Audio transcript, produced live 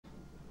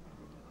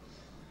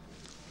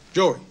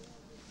Joey,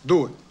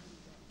 do it.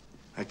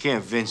 I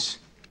can't, Vince.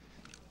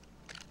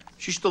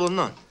 She's still a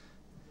nun.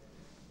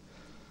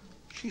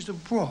 She's a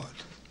broad.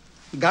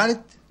 You got it?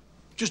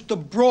 Just a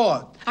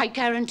broad. I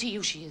guarantee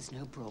you she is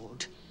no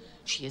broad.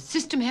 She is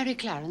Sister Mary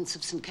Clarence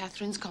of St.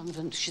 Catherine's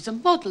Convent. She's a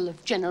model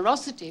of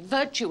generosity,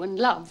 virtue, and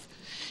love.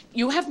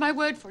 You have my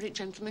word for it,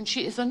 gentlemen.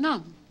 She is a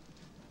nun.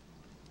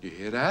 You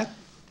hear that?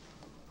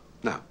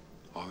 Now,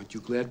 aren't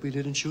you glad we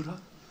didn't shoot her?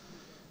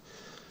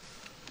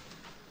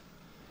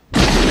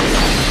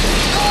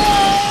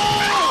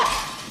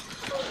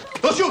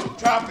 Don't shoot!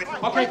 Drop it!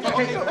 Okay.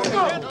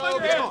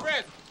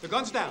 The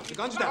gun's down. The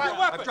gun's down.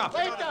 I've dropped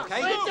it.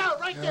 Okay? Lay it down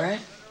right there. All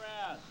right?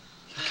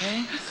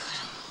 Okay.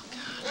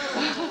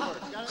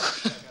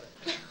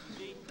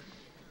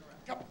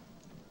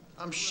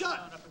 I'm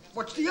shot.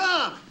 What's the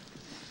arm?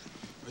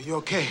 Are you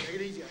okay?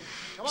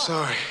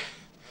 Sorry.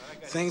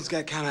 Things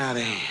got kind of out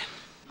of hand.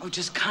 Oh,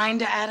 just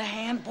kinda out of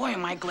hand? Boy,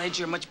 am I glad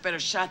you're a much better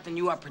shot than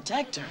you are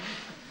protector.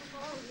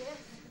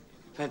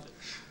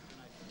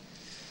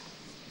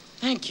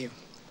 Thank you.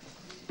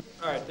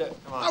 All right,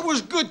 come on. I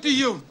was good to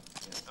you.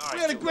 We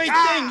had a great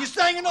thing. You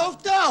sang in the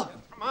hotel.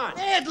 Come on.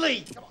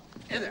 Badly.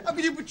 How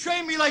could you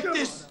betray me like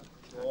this?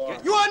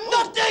 You are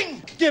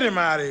nothing. Get him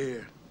out of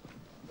here.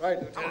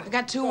 I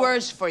got 2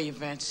 words for you,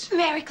 Vince.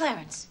 Mary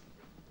Clarence.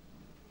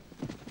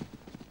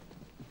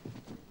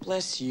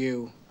 Bless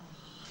you.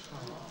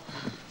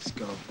 Let's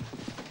go.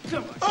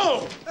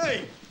 Oh,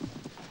 hey.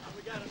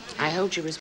 I hold you responsible.